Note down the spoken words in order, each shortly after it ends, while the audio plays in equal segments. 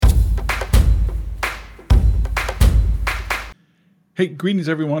Hey, greetings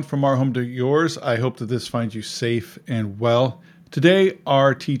everyone from our home to yours. I hope that this finds you safe and well. Today,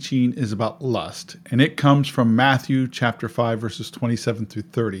 our teaching is about lust, and it comes from Matthew chapter 5, verses 27 through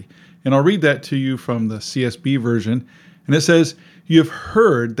 30. And I'll read that to you from the CSB version. And it says, "You have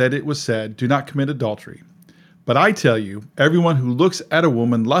heard that it was said, 'Do not commit adultery.' But I tell you, everyone who looks at a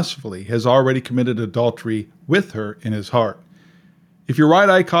woman lustfully has already committed adultery with her in his heart. If your right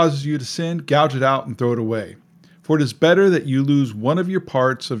eye causes you to sin, gouge it out and throw it away. For it is better that you lose one of your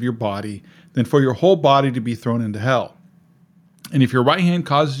parts of your body than for your whole body to be thrown into hell. And if your right hand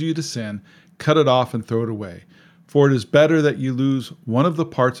causes you to sin, cut it off and throw it away. For it is better that you lose one of the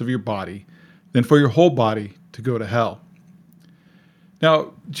parts of your body than for your whole body to go to hell."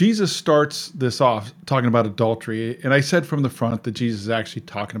 Now, Jesus starts this off talking about adultery, and I said from the front that Jesus is actually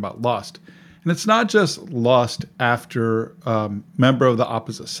talking about lust. And it's not just lust after a member of the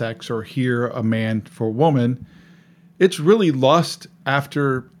opposite sex or here a man for a woman. It's really lust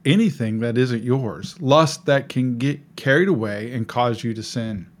after anything that isn't yours, lust that can get carried away and cause you to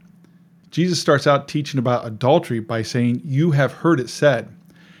sin. Jesus starts out teaching about adultery by saying, "You have heard it said."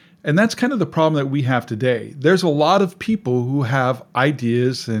 And that's kind of the problem that we have today. There's a lot of people who have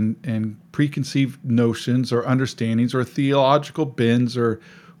ideas and preconceived notions or understandings or theological bends or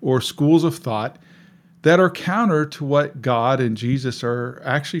schools of thought that are counter to what God and Jesus are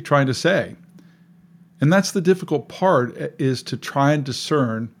actually trying to say. And that's the difficult part, is to try and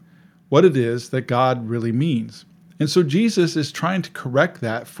discern what it is that God really means. And so Jesus is trying to correct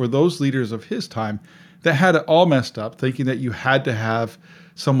that for those leaders of his time that had it all messed up, thinking that you had to have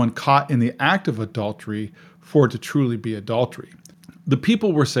someone caught in the act of adultery for it to truly be adultery. The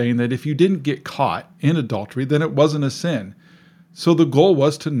people were saying that if you didn't get caught in adultery, then it wasn't a sin. So the goal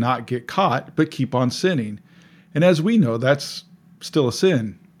was to not get caught, but keep on sinning. And as we know, that's still a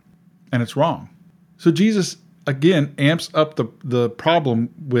sin, and it's wrong. So Jesus, again, amps up the problem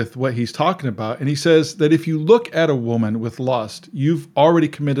with what he's talking about. And he says that if you look at a woman with lust, you've already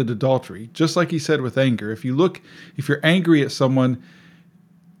committed adultery. Just like he said with anger. If you're angry at someone,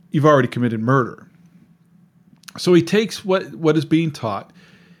 you've already committed murder. So he takes what is being taught,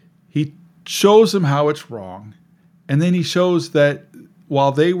 he shows them how it's wrong, and then he shows that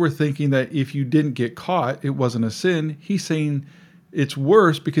while they were thinking that if you didn't get caught, it wasn't a sin, he's saying it's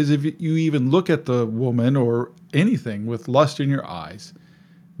worse, because if you even look at the woman or anything with lust in your eyes,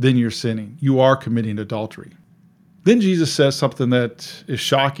 then you're sinning. You are committing adultery. Then Jesus says something that is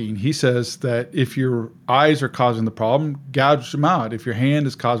shocking. He says that if your eyes are causing the problem, gouge them out. If your hand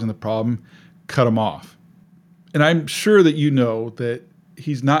is causing the problem, cut them off. And I'm sure that you know that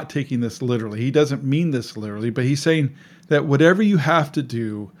he's not taking this literally. He doesn't mean this literally, but he's saying that whatever you have to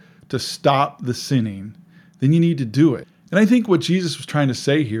do to stop the sinning, then you need to do it. And I think what Jesus was trying to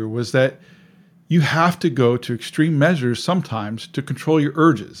say here was that you have to go to extreme measures sometimes to control your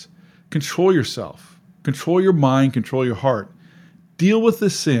urges, control yourself, control your mind, control your heart. Deal with the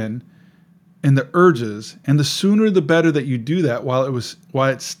sin and the urges, and the sooner the better that you do that while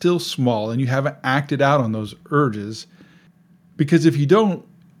it's still small and you haven't acted out on those urges. Because if you don't,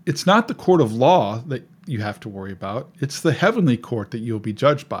 it's not the court of law that you have to worry about. It's the heavenly court that you'll be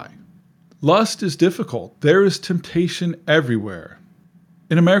judged by. Lust is difficult. There is temptation everywhere.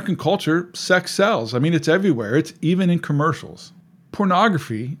 In American culture, sex sells. I mean, it's everywhere. It's even in commercials.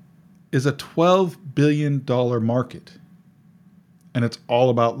 Pornography is a $12 billion market, and it's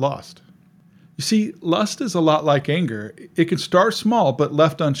all about lust. You see, lust is a lot like anger. It can start small, but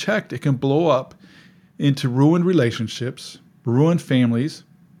left unchecked, it can blow up into ruined relationships, ruined families,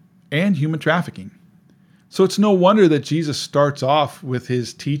 and human trafficking. So it's no wonder that Jesus starts off with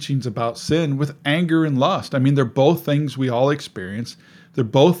his teachings about sin with anger and lust. I mean, they're both things we all experience. They're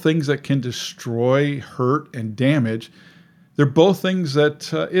both things that can destroy, hurt, and damage. They're both things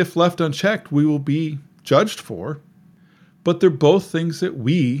that, if left unchecked, we will be judged for. But they're both things that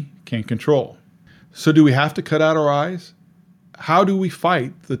we can control. So do we have to cut out our eyes? How do we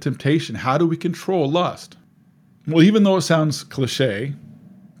fight the temptation? How do we control lust? Well, even though it sounds cliche,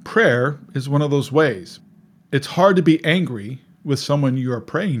 prayer is one of those ways. It's hard to be angry with someone you are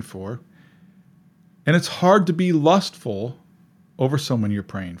praying for, and it's hard to be lustful over someone you're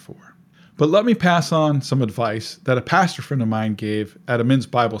praying for. But let me pass on some advice that a pastor friend of mine gave at a men's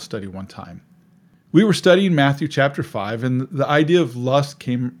Bible study one time. We were studying Matthew chapter 5, and the idea of lust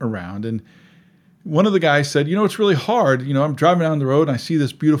came around, and one of the guys said, it's really hard. I'm driving down the road and I see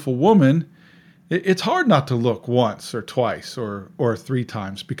this beautiful woman. It's hard not to look once or twice or 3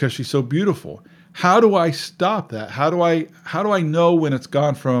 times because she's so beautiful. How do I stop that? How do I know when it's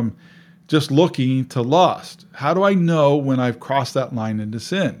gone from just looking to lust? How do I know when I've crossed that line into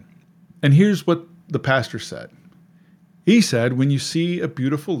sin? And here's what the pastor said. He said, when you see a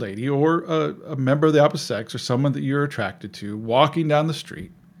beautiful lady or a member of the opposite sex or someone that you're attracted to walking down the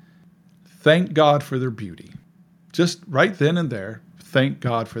street, thank God for their beauty. Just right then and there, thank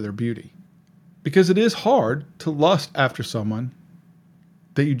God for their beauty. Because it is hard to lust after someone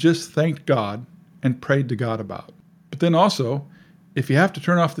that you just thanked God and prayed to God about. But then also, if you have to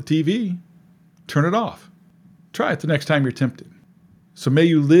turn off the TV, turn it off. Try it the next time you're tempted. So may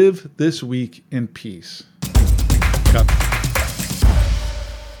you live this week in peace. God.